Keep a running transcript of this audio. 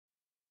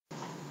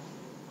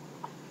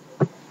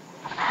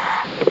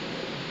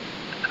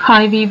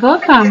Hi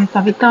viewers, I am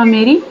Savitha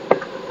Mary,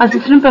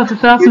 Assistant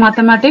Professor of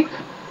Mathematics,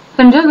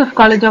 St.Joseph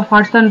College of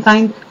Arts and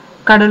Science,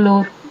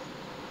 Cuddalore.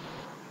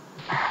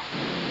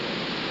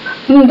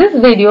 In this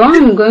video, I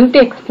am going to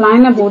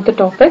explain about the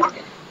topic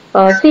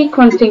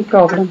sequencing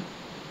problem.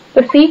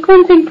 The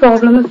sequencing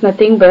problem is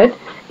nothing but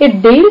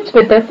it deals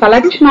with the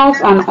selection of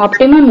an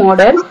optimum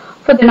order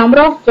for the number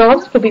of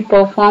jobs to be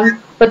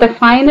performed with a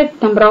finite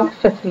number of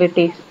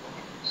facilities.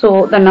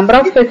 So the number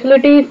of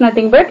facilities is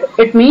nothing but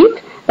it means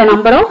the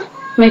number of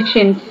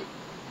machines.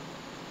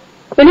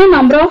 When a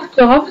number of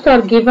jobs are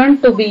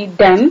given to be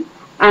done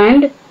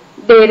and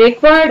they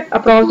require a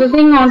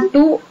processing on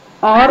two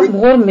or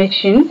more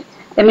machines,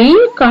 the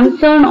main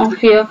concern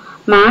of a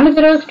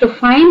manager is to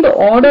find the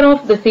order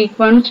of the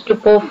sequence to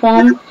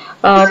perform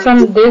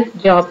from these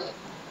jobs.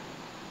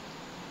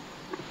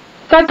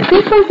 Such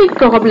sequencing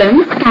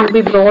problems can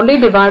be broadly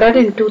divided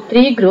into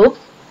three groups: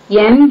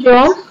 n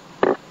jobs,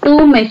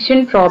 2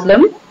 machine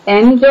problem,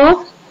 n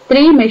jobs,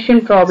 3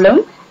 machine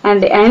problem,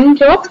 and n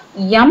jobs,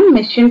 m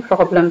machine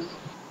problems.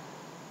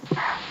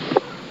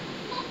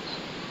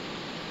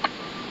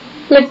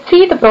 Let's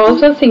see the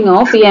processing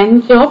of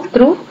n job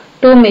through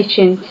 2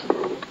 machines.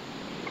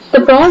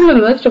 The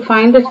problem is to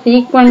find the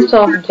sequence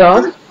of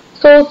jobs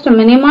so as to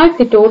minimize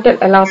the total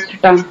elapsed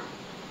time.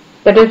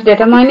 That is,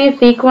 determine a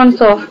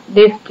sequence of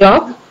these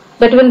jobs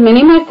that will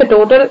minimize the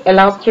total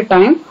elapsed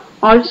time,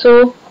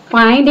 also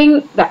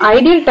finding the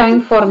ideal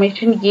time for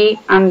machine A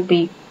and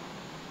B.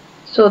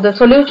 So the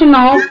solution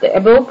of the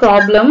above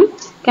problem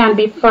can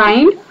be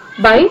found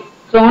by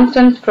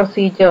Johnson's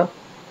procedure.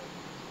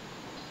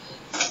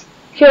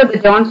 Here the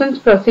Johnson's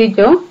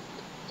procedure.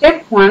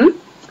 Step 1.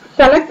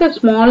 Select the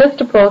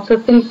smallest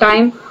processing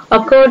time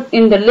occurred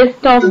in the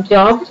list of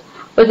jobs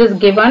which is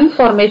given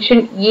for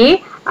machine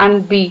A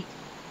and B.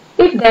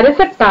 If there is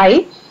a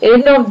tie,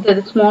 either of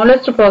the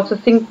smallest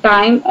processing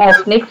time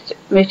of next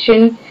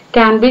machine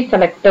can be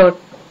selected.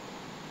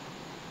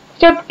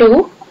 Step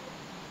 2.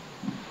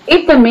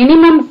 If the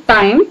minimum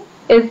time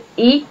is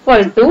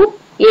equal to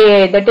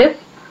AI, that is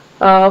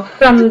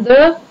from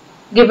the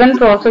given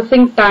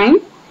processing time,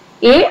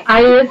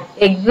 AI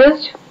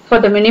exists for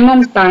the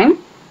minimum time,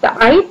 the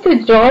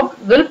ith job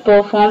will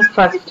perform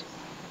first.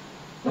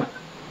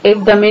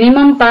 If the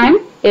minimum time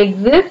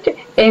exists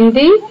in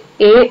the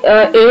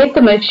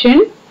eighth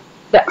machine,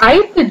 the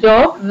ith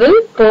job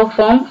will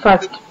perform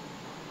first.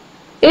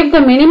 If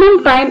the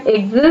minimum time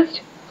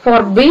exists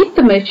for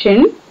bth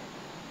machine,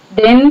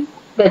 then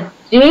the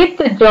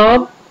jth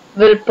job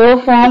will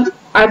perform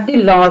at the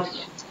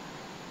last.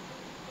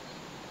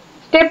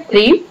 Step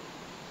 3.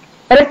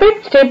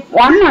 Repeat step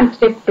 1 and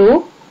step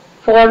 2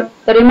 for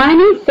the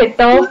remaining set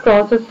of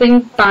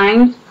processing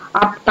times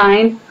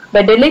obtained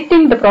by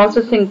deleting the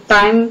processing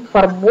time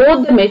for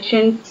both the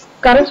machines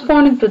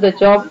corresponding to the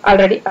job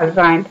already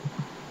assigned.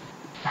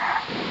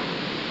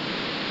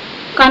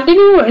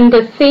 Continue in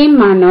the same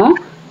manner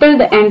till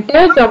the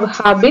entire job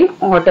have been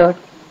ordered.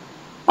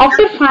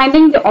 After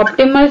finding the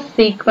optimal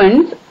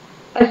sequence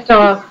as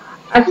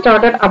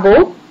stated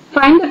above,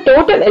 find the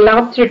total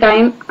elapsed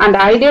time and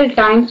ideal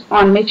times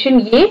on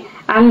machine A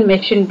and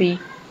machine B.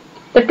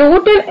 The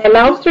total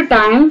elapsed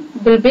time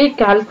will be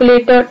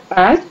calculated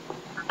as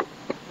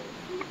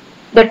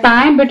the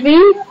time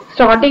between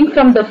starting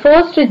from the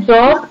first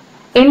job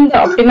in the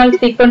optimal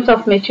sequence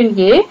of machine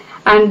A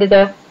and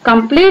the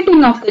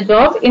completing of the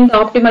job in the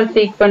optimal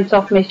sequence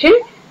of machine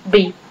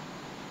B.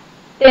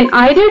 Then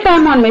ideal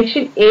time on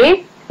machine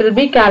A will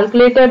be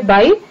calculated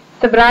by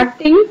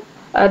subtracting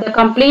the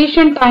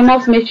completion time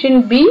of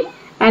machine B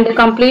and the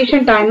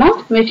completion time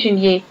of machine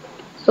A.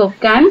 So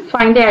can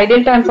find the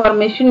ideal time for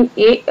machine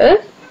A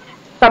is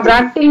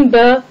subtracting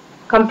the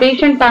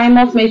completion time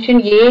of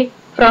machine A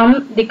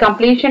from the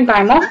completion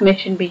time of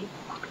machine B.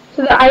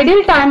 So the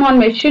ideal time on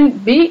machine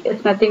B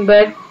is nothing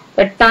but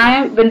the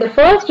time when the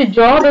first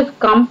job is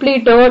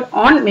completed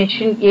on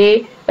machine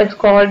A is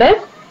called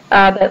as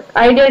the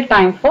ideal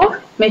time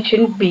for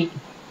machine B.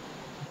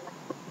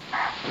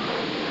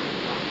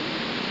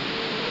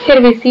 Here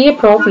we see a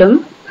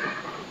problem.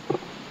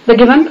 The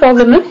given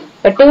problem is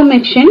a 2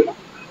 machines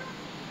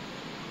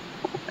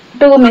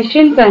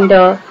and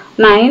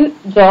 9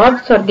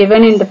 jobs are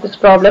given in this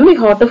problem. We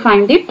have to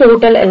find the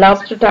total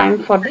elapsed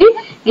time for the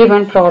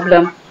given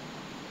problem.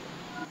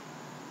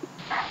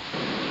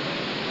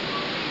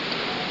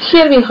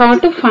 Here we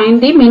have to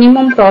find the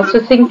minimum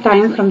processing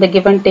time from the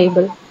given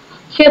table.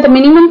 Here the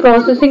minimum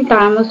processing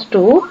time is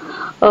 2,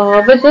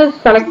 which is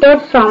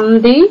selected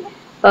from the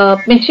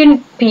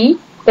machine P,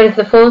 that is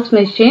the first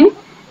machine,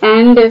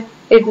 and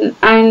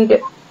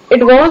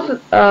it was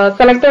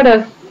selected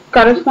as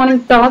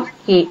corresponding task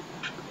A.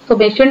 So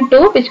machine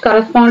 2 which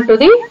correspond to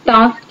the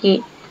task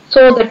A.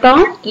 So the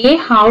task A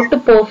have to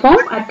perform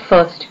at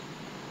first.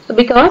 So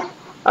because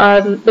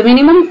the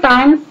minimum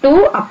time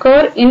to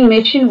occur in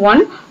machine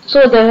 1,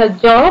 so the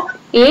job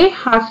A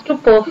has to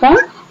perform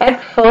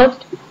at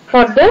first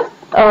for the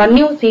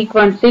new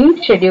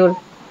sequencing schedule.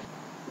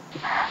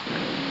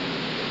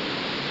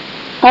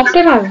 After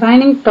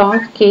assigning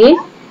task A,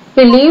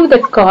 we leave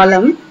that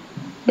column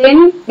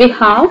Then we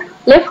have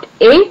left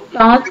 8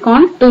 tasks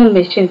on 2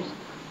 machines.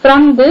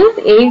 From this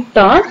 8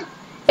 tasks,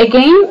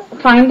 again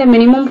find the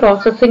minimum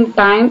processing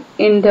time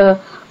in the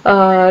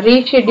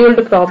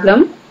rescheduled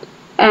problem,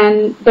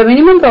 and the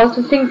minimum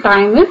processing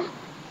time is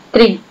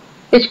 3,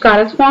 which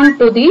corresponds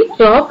to the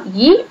job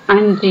E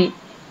and G.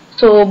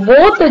 So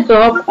both the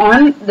job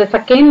on the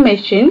second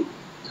machine,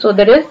 so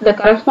that is the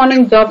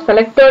corresponding job,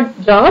 selected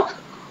jobs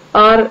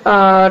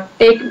are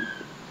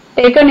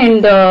taken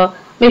in the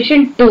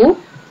machine 2,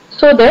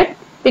 so that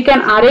we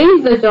can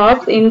arrange the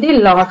jobs in the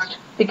last.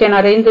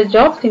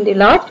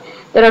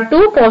 There are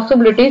 2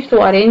 possibilities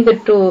to arrange the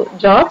 2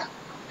 jobs.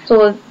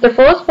 So the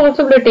first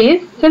possibility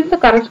is, since the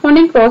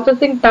corresponding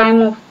processing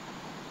time of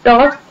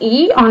task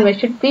E on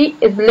machine P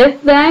is less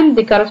than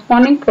the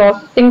corresponding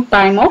processing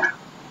time of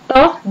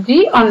task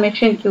G on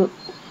machine Q.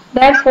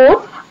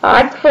 Therefore,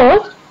 at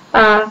first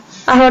I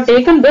have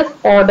taken this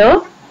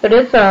order, that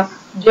is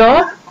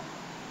job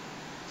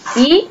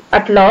E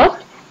at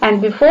last, and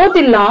before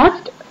the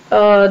last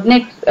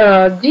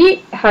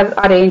G has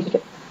arranged.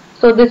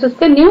 So this is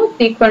the new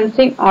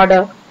sequencing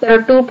order. There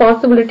are 2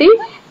 possibilities.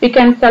 We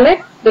can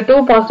select the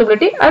 2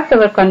 possibilities as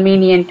our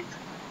convenient.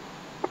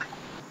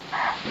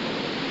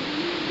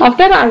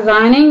 After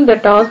assigning the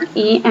task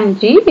E and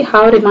G, we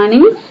have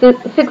remaining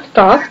 6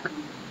 tasks.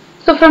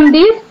 So from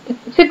these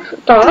 6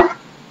 tasks,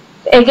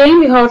 again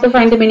we have to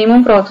find the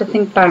minimum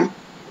processing time.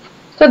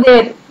 So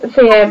there,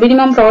 say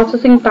minimum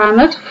processing time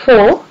is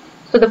 4.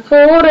 So the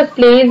 4 is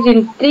placed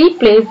in 3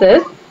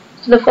 places.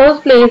 So the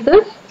first place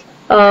is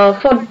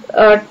for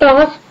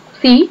task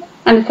C,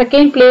 and the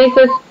second place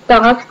is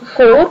task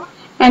 4,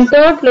 and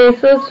third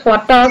place is for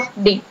task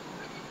D.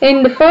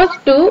 In the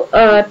first 2,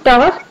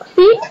 task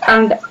C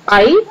and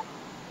I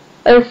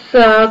is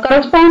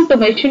correspond to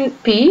machine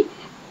P.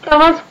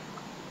 Task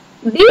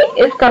D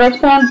is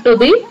correspond to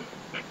the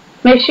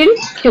machine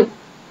Q.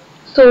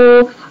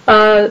 So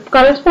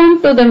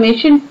correspond to the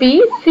machine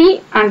P,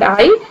 C and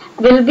I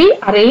will be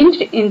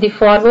arranged in the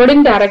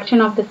forwarding direction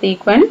of the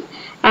sequence,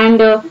 and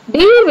D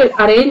will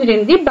arranged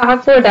in the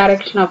backward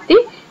direction of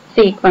the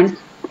sequence.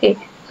 Okay.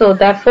 So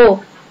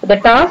therefore the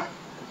task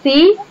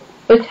C,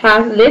 which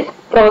has less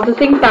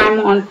processing time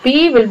on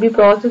P, will be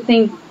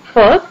processing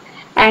first,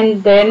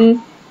 and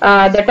then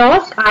the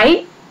task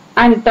I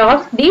and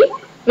task D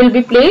will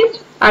be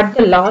placed at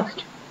the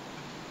last.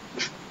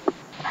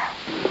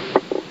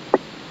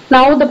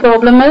 Now the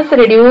problem is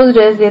reduced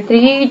as a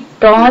 3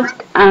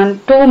 tasks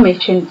and 2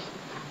 machines.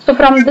 So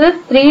from this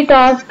 3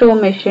 tasks 2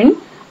 machine,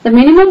 the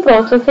minimum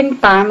processing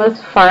time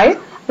is 5,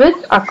 which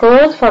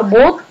occurs for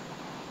both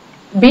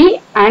B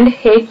and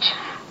H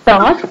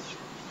tasks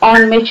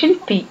on machine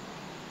P.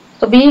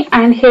 So B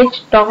and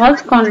H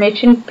tasks on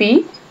machine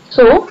P.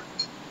 So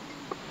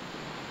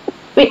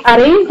we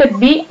arrange the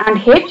B and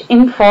H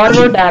in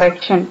forward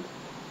direction.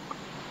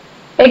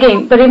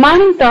 Again, the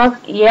remaining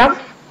task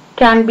F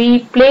can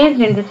be placed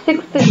in the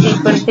 6th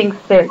sequencing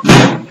cell.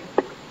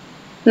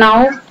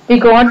 Now we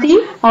got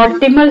the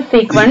optimal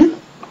sequence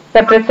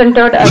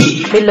represented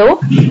as below.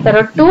 There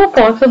are 2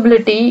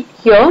 possibilities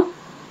here.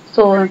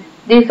 So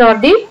these are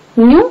the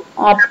new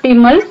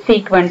optimal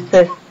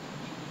sequences.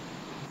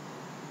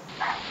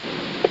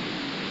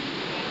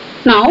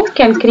 Now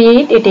can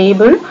create a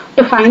table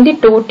to find the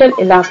total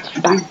elapsed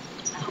time.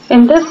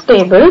 In this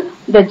table,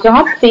 the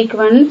job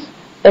sequence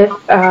is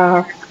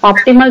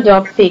optimal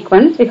job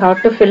sequence. We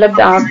have to fill up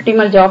the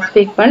optimal job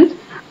sequence,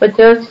 which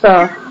is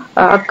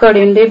occurred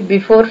in the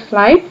before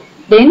slide.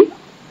 Then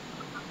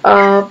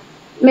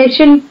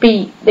machine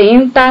P, the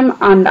in time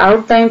and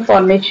out time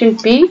for machine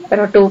P,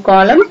 there are 2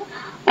 columns,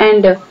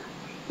 and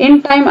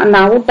in time and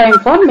out time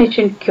for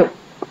machine Q.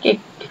 Okay.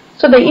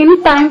 So the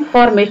in time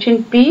for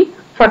machine P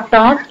for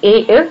task A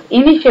is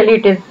initially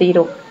it is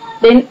 0.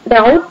 Then the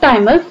out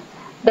time is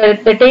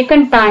the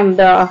taken time,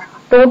 the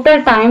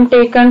total time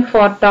taken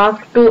for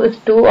task 2 is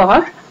 2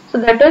 hours. So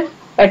that is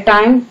a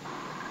time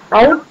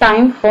out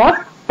time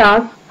for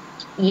task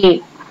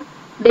A.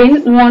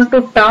 Then move on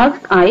to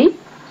task I.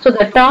 So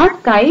the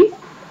task I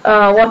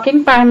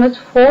working time is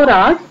 4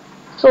 hours.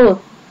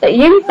 So the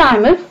in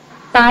time is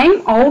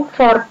time out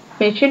for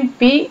machine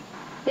P.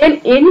 Then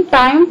in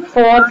time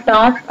for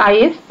task I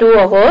is 2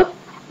 hours.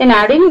 Then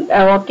adding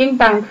working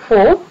time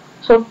 4.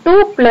 So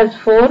 2 plus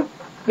 4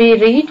 we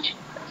reach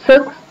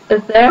 6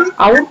 is the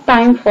out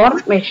time for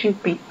machine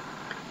P.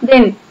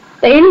 Then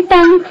the in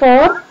time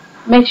for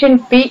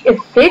machine P is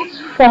 6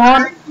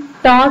 for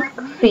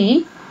task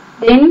C.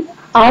 Then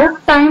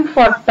out time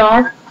for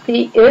task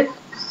C is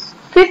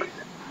 6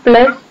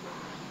 plus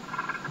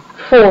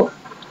 4.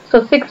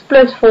 So 6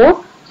 plus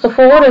 4. So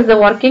 4 is the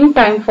working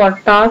time for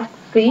task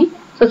C.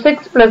 So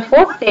 6 plus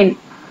 4, 10.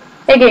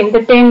 Again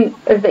the 10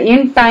 is the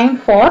in time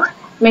for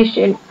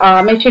machine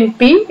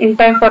P. In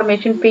time for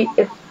machine P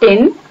is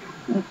 10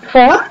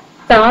 for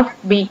task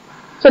B.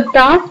 So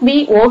task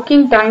B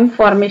working time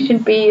for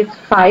machine P is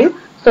 5.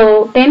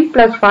 So 10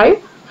 plus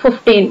 5,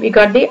 15. We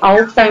got the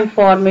out time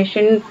for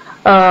machine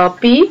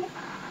P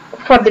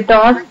for the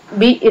task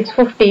B is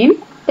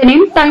 15. Then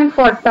in time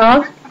for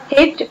task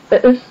H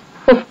is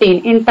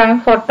 15. In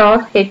time for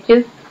task H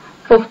is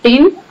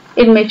 15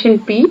 in machine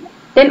P.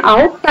 Then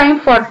out time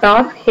for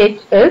task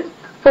H is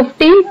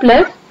 15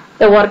 plus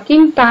the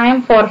working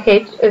time for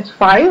H is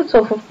 5.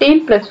 So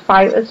 15 plus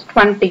 5 is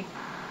 20.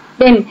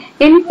 Then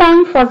in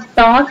time for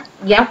task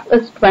F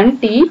is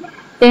 20.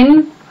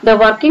 Then the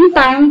working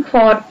time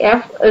for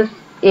F is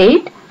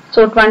 8.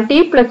 So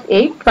 20 plus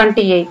 8,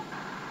 28.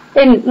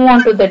 Then move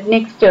on to the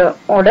next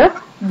order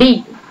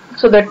D.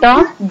 So the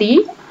task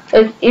D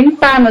is in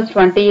time is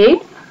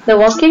 28. The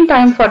working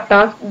time for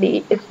task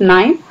D is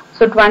 9.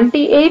 So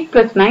 28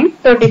 plus 9,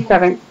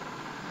 37.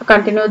 So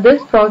continue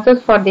this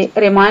process for the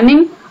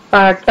remaining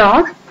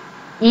tasks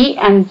E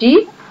and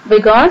G,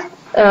 because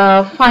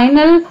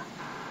final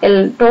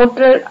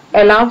total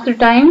elapsed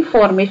time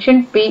for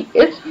machine P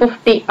is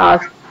 50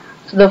 hours.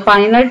 So the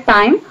final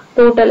time,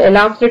 total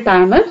elapsed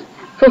time is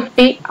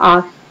 50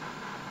 hours.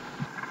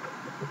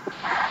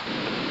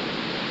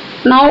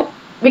 Now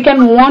we can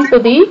move on to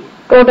the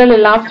total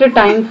elapsed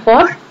time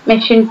for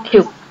machine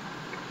Q.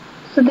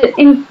 So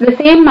in the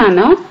same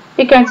manner,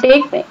 we can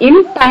take the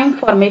in time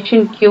for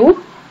machine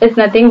Q is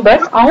nothing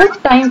but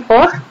out time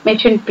for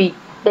machine P.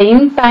 The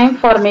in time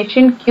for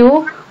machine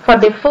Q for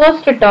the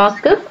first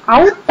task is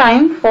out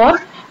time for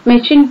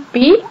machine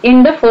P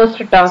in the first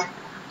task.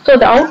 So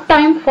the out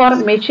time for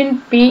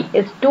machine P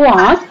is 2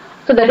 hours.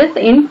 So that is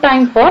the in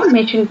time for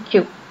machine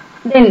Q.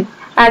 Then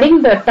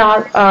adding the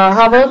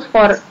hours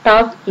for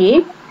task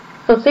A.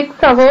 So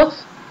 6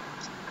 hours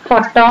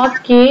for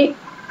task A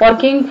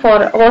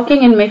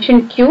working in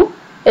machine Q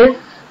is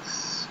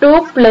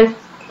 2 plus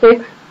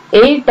 6,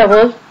 8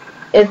 hours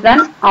is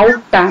an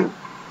out time.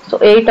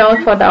 So 8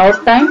 hours for the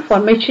out time for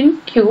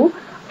machine Q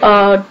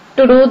to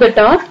do the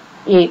task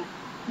A.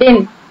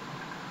 Then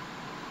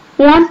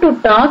move on to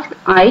task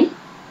I.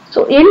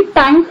 So in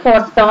time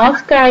for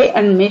task I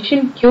and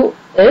machine Q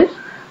is,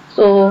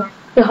 so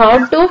you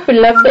have to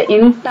fill up the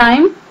in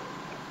time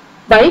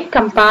by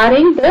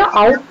comparing the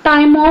out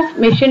time of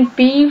machine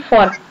P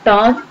for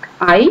task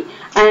I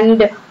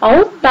and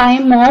out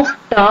time of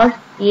task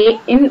A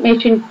in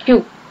machine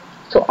Q.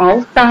 So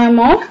out time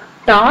of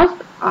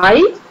task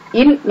I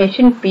in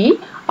machine P,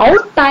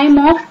 out time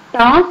of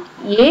task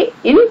A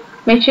in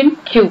machine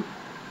Q.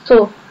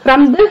 So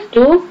from this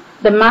to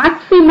the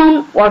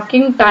maximum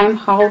working time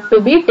have to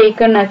be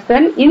taken as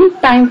an in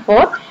time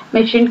for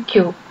machine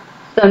Q.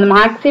 So the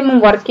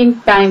maximum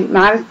working time,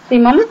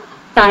 maximum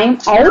time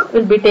out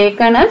will be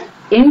taken as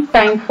in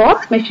time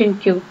for machine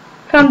Q.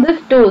 From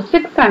this to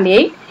 6 and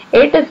 8,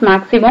 8 is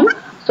maximum.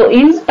 So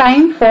in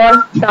time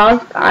for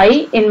task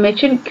I in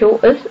machine Q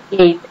is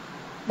 8.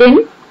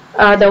 Then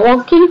the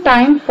working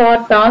time for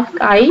task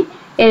I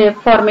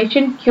for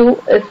machine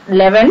Q is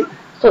 11.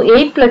 So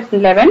 8 plus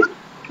 11,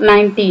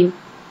 19.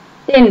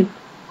 Then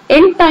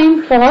in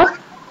time for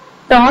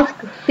task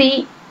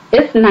C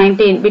is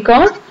 19,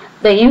 because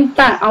the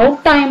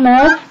out time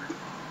of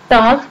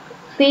task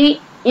C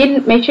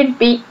in machine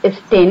P is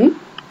 10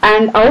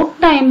 and out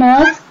time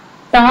of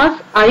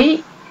task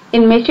I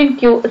in machine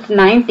Q is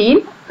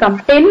 19. From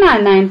 10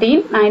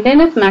 and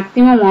 19 is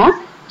maximum hour.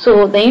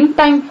 So the in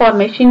time for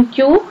machine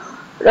Q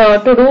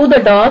to do the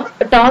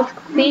task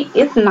C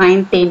is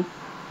 19.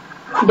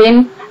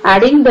 Then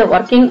adding the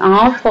working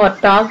hour for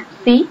task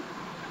C.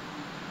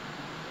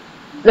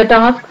 The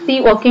task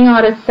C working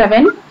hour is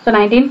 7. So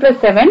 19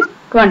 plus 7,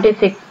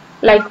 26.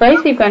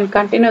 Likewise, you can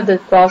continue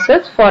this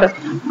process for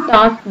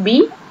task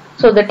B.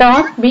 So the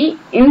task B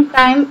in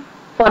time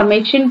for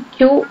machine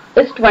Q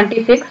is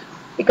 26,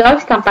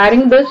 because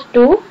comparing this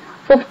to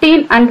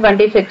 15 and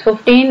 26.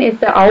 15 is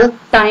the out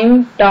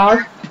time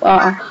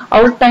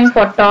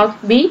for task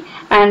B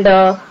and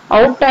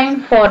out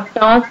time for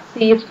task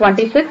C is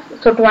 26.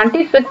 So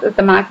 26 is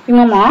the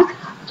maximum hour.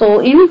 So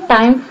in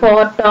time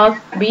for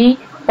task B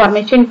for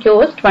machine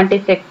Q is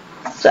 26.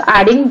 So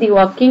adding the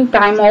working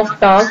time of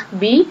task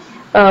B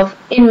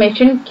in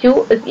machine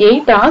Q is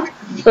 8 hours.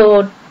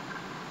 So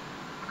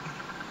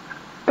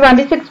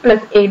 26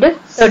 plus 8 is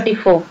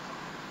 34.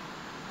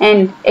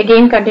 And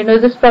again continue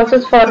this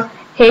process for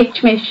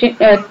H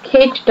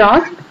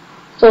task.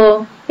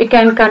 So we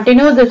can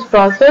continue this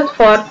process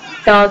for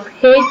task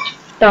H,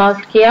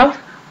 task F,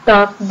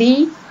 task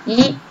D,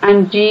 E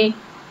and G.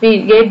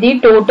 We get the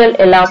total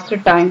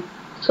elapsed time.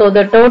 So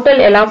the total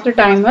elapsed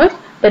time is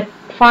the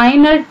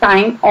final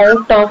time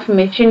out of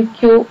machine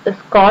Q is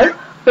called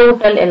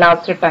total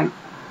elapsed time.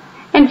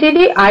 And see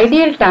the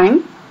ideal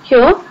time.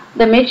 Here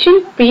the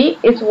machine P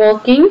is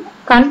working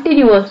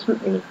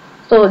continuously.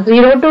 So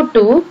 0 to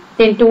 2,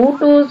 then 2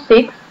 to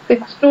 6,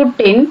 6 to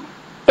 10,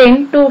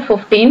 10 to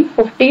 15,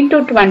 15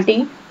 to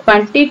 20,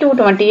 20 to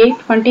 28,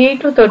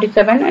 28 to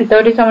 37 and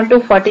 37 to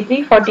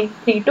 43,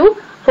 43 to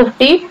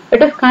 50.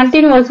 It is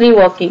continuously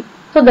working.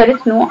 So there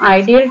is no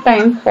ideal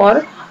time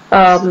for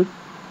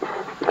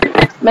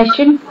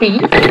machine P,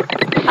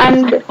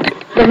 and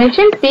the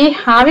machine P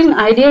having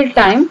ideal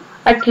time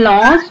at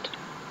last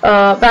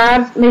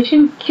where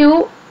machine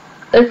Q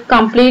is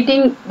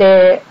completing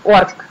the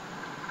work.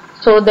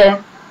 So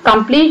the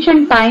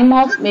completion time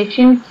of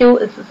machine Q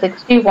is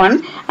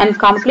 61 and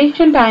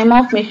completion time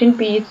of machine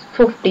P is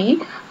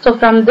 50. So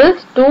from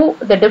this to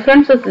the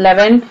difference is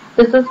 11.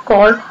 This is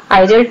called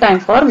idle time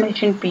for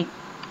machine P.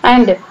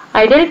 And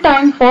idle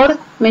time for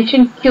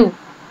machine Q.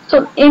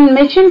 So in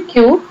machine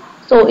Q,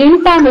 so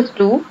in time is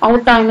 2,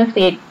 out time is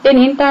 8. Then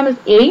in time is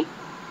 8,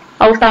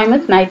 out time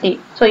is 90.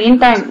 So in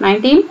time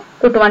 19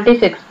 to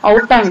 26,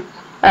 out time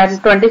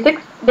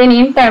 26. Then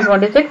in time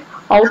 26,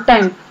 out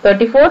time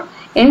 34.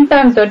 In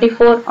time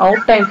 34,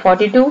 out time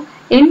 42.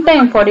 In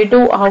time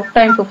 42, out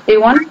time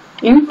 51.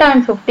 In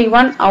time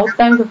 51, out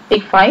time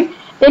 55.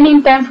 Then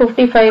in time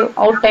 55,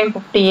 out time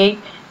 58.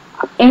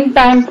 In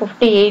time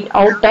 58,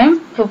 out time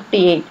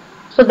 58.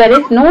 So there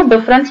is no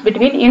difference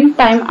between in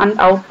time and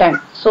out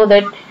time. So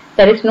that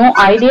there is no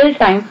ideal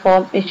time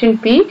for machine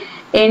P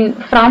in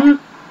from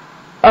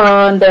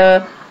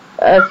the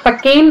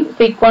second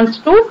sequence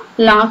to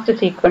last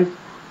sequence.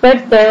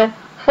 But the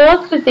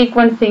first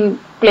sequencing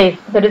place,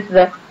 that is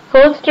the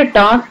first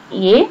task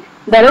A,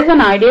 there is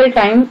an ideal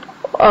time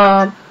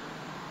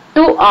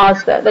 2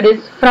 hours. That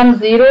is from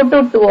 0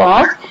 to 2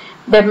 hours.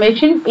 The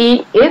machine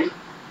P is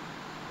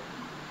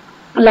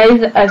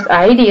lies as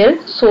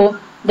ideal. So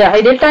the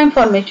ideal time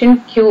for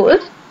machine Q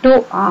is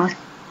 2 hours.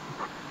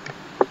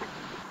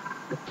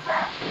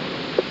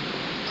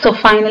 So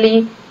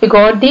finally we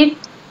got the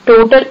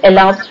total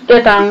elapsed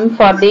time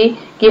for the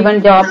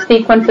given job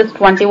sequence is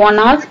 21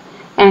 hours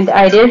and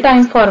ideal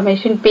time for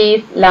machine P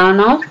is 11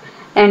 hours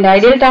and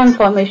ideal time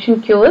for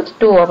machine Q is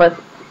 2 hours.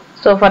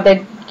 So for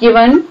the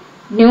given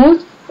new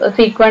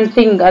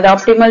sequencing, the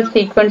optimal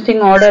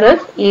sequencing order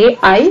is A,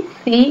 I,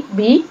 C,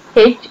 B,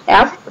 H,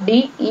 F,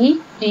 D, E,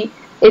 G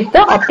is the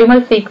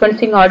optimal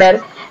sequencing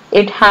order.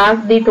 It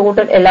has the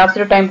total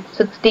elapsed time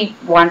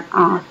 61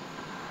 hours.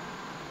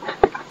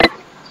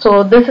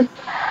 So this is,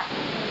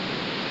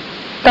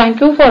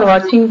 thank you for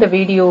watching the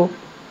video.